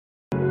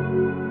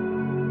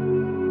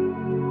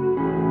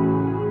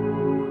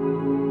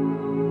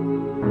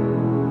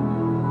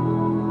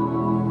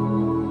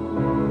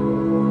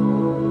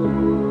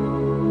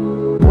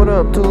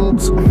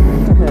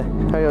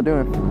friends. How y'all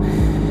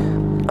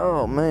doing?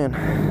 Oh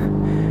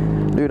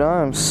man, dude,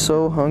 I am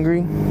so hungry.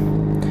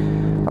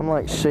 I'm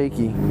like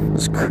shaky.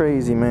 It's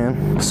crazy,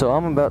 man. So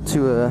I'm about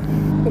to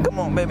come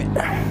on, baby.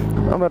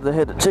 I'm about to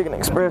head to Chicken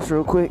Express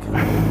real quick.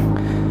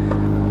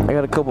 I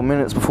got a couple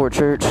minutes before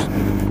church.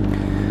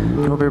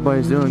 Hope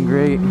everybody's doing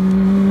great.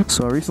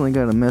 So I recently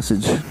got a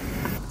message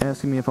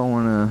asking me if I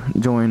want to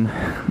join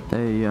a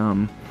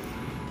kind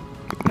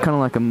of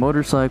like a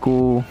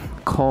motorcycle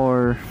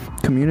car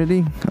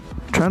community.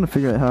 I'm trying to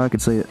figure out how I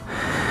could say it.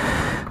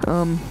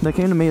 They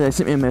came to me, they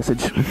sent me a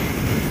message,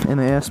 and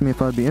they asked me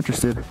if I'd be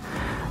interested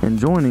in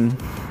joining.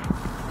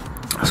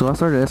 So I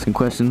started asking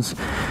questions.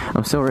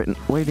 I'm still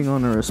waiting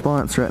on a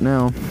response right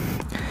now.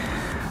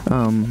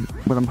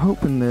 But I'm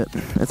hoping that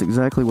that's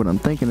exactly what I'm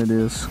thinking it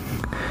is.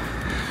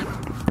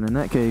 And in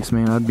that case,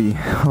 man, I'd be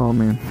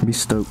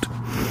stoked.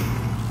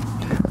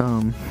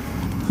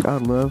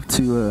 I'd love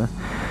to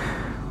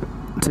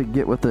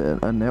get with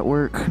a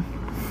network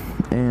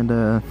and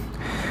I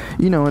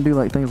do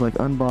like things like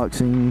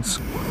unboxings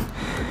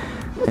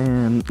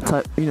and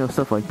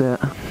stuff like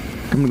that.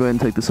 I'm gonna go ahead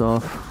and take this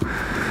off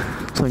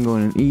so I can go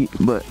in and eat,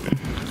 but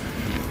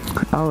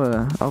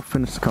I'll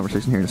finish the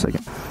conversation here in a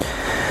second.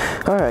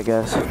 Alright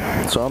guys,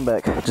 so I'm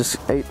back. Just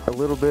ate a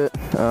little bit,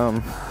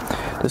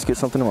 just get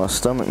something in my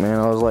stomach, man.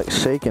 I was like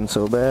shaking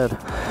so bad.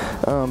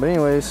 But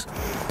anyways,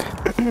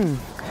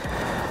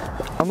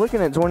 I'm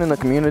looking at joining a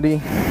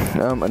community,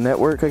 a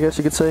network I guess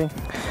you could say,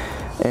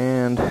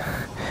 and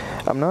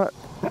I'm not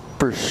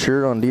for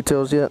sure on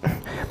details yet,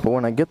 but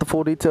when I get the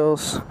full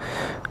details,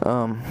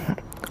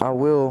 I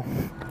will,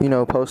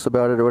 post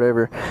about it or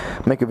whatever,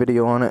 make a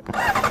video on it,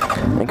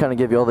 and kind of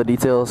give you all the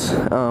details.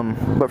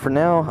 But for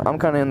now, I'm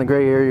kind of in the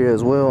gray area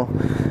as well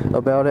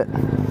about it.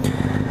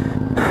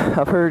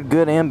 I've heard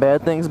good and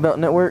bad things about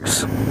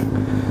networks,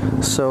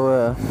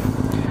 so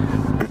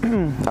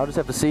I'll just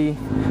have to see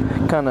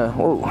kind of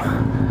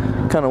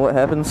what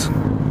happens.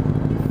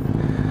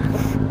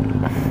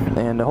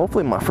 And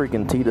hopefully my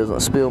freaking tea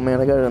doesn't spill,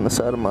 man. I got it on the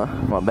side of my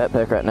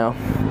backpack right now.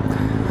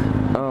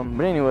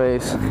 But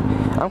anyways,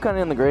 I'm kind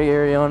of in the gray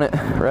area on it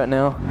right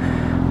now.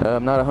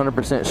 I'm not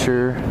 100%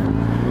 sure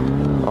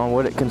on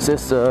what it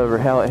consists of or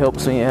how it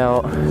helps me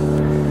out,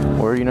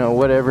 or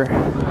whatever.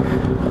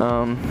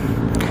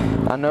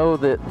 I know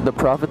that the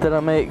profit that I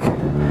make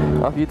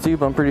off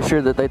YouTube, I'm pretty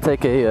sure that they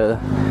take a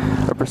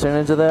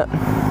percentage of that.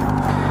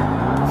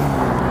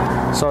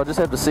 So I'll just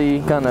have to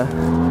see kind of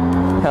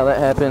how that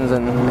happens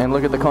and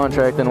look at the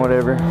contract and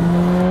whatever.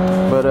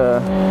 But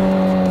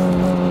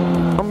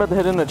I'm about to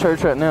head into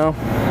church right now.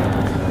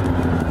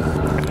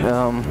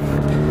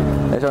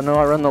 As y'all know,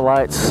 I run the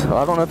lights. Well,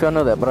 I don't know if y'all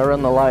know that, but I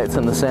run the lights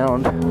and the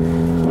sound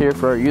here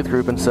for our youth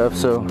group and stuff.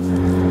 So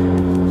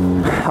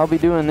I'll be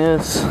doing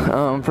this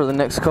for the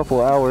next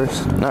couple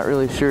hours. Not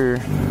really sure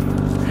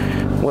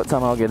what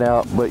time I'll get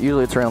out, but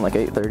usually it's around like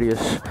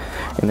 8:30ish,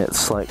 and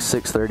it's like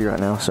 6:30 right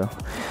now. So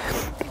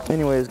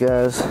anyways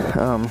guys,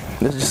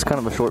 this is just kind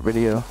of a short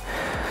video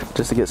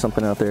just to get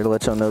something out there to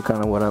let y'all know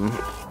kind of what I'm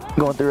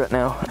going through right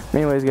now.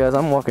 Anyways guys,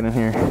 I'm walking in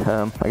here.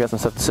 I got some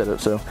stuff to set up,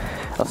 so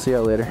I'll see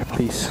y'all later.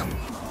 Peace.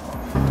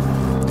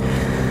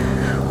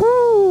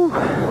 Woo!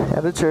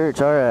 At the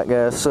church. Alright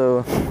guys,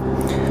 so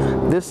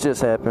this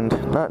just happened.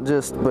 Not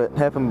just, but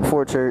happened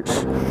before church.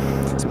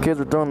 Some kids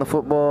were throwing the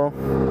football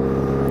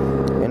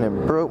and it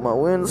broke my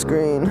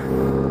windscreen.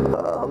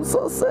 Oh, I'm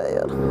so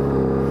sad.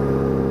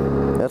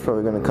 That's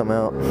probably gonna come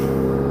out.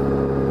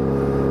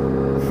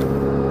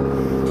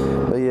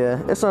 But yeah,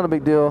 it's not a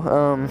big deal.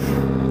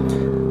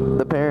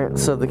 The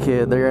parents of the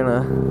kid, they're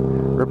gonna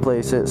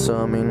replace it, so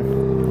I mean,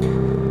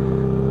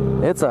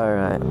 it's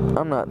alright.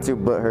 I'm not too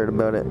butthurt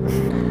about it.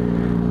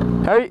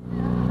 How are you?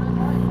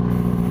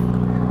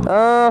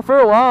 For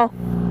a while.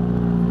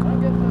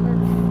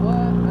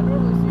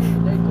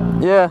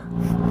 Yeah.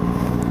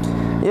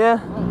 Yeah.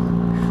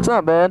 It's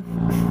not bad.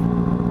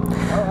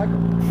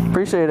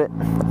 Appreciate it.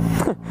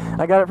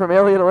 I got it from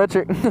Elliott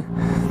Electric.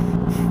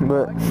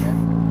 But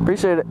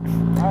appreciate it.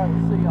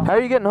 How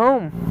are you getting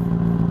home?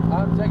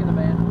 I'm taking the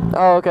van.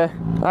 Oh, okay.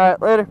 Alright,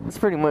 later. That's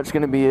pretty much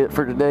gonna be it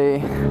for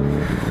today.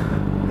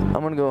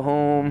 I'm gonna go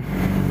home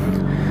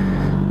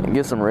and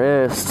get some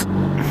rest.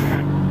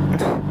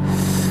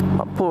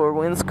 My poor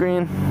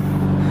windscreen.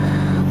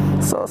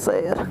 So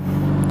sad.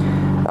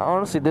 I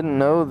honestly didn't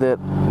know that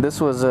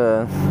this was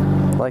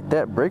like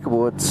that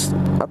breakable. I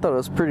thought it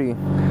was pretty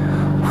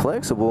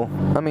flexible.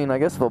 I mean, I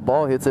guess if a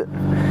ball hits it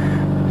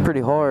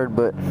pretty hard,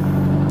 but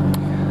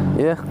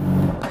yeah.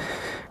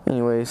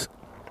 Anyways,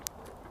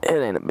 it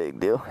ain't a big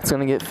deal. It's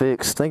gonna get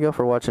fixed. Thank y'all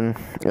for watching.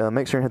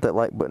 Make sure and hit that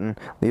like button.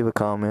 Leave a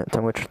comment.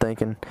 Tell me what you're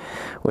thinking.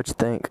 What you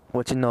think.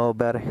 What you know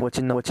about it. What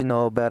you know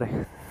about it.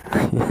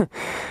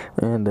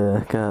 And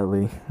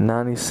golly,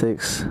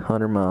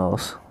 9,600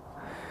 miles.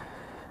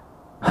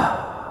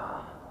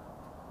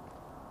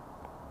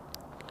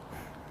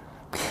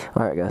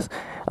 Alright guys,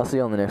 I'll see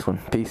you on the next one.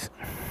 Peace.